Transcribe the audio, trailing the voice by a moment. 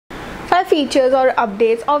are features or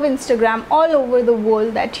updates of Instagram all over the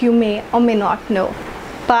world that you may or may not know.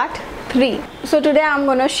 Part 3. So today I'm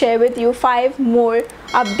gonna share with you 5 more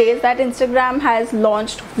updates that Instagram has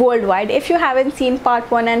launched worldwide. If you haven't seen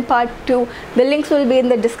part 1 and part 2, the links will be in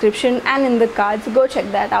the description and in the cards. Go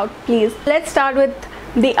check that out, please. Let's start with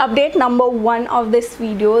the update number 1 of this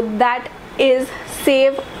video, that is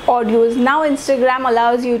save audios. Now Instagram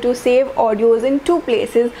allows you to save audios in 2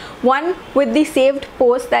 places. One with the saved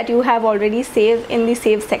post that you have already saved in the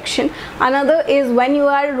save section. Another is when you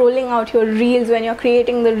are rolling out your reels, when you're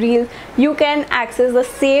creating the reels, you can access the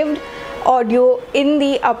saved audio in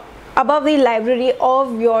the above the library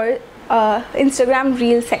of your Instagram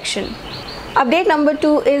reel section. Update number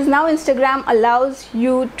 2 is now Instagram allows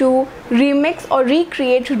you to remix or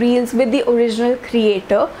recreate reels with the original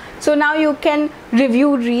creator. So now you can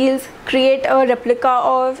review reels, create a replica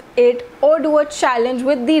of it, or do a challenge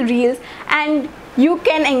with the reels, and you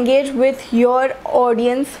can engage with your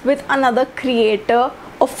audience with another creator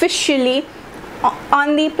officially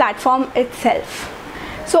on the platform itself.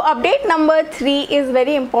 So update number 3 is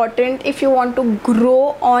very important if you want to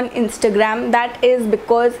grow on Instagram. That is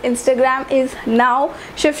because Instagram is now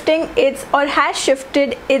shifting its or has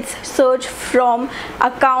shifted its search from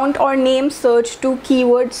account or name search to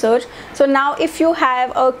keyword search. So now if you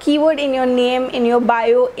have a keyword in your name, in your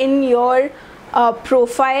bio, in your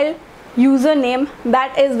profile username,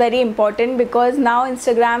 that is very important because now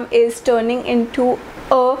Instagram is turning into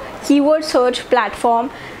a keyword search platform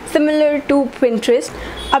similar to Pinterest.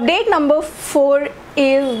 Update number 4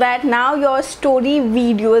 is that now your story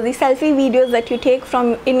videos, the selfie videos that you take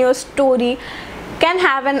from in your story, can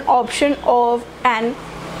have an option of an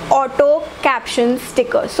auto caption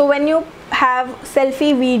sticker. So when you have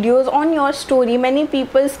selfie videos on your story, many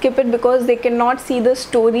people skip it because they cannot see the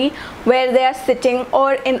story where they are sitting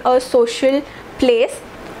or in a social place.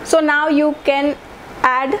 So now you can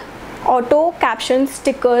add auto caption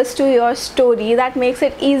stickers to your story. That makes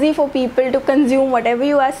it easy for people to consume whatever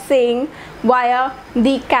you are saying via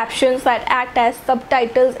the captions that act as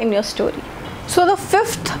subtitles in your story. So the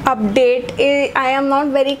 5th update I am not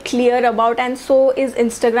very clear about, and so is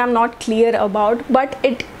Instagram not clear about, but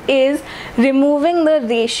it is removing the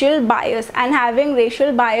racial bias and having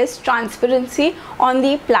racial bias transparency on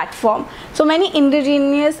the platform. So many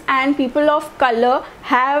indigenous and people of color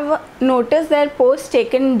have noticed their posts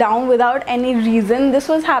taken down without any reason. This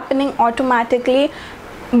was happening automatically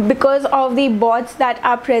because of the bots that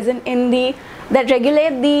are present in that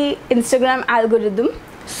regulate the Instagram algorithm.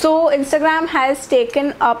 So Instagram has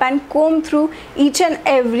taken up and combed through each and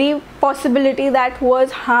every possibility that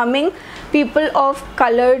was harming people of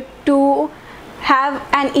color to have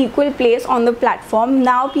an equal place on the platform.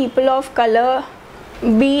 Now people of color,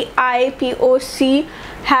 BIPOC,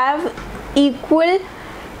 have equal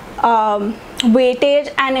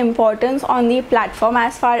weightage and importance on the platform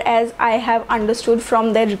as far as I have understood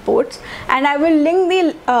from their reports. And I will link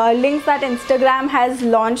the links that Instagram has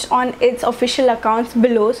launched on its official accounts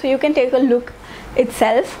below, so you can take a look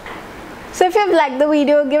itself. So if you've liked the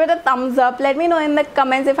video, give it a thumbs up. Let me know in the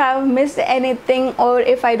comments if I have missed anything or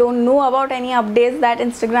if I don't know about any updates that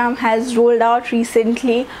Instagram has rolled out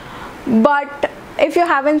recently. But if you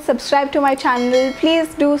haven't subscribed to my channel,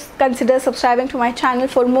 please do consider subscribing to my channel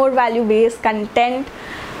for more value-based content,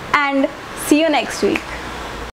 and see you next week.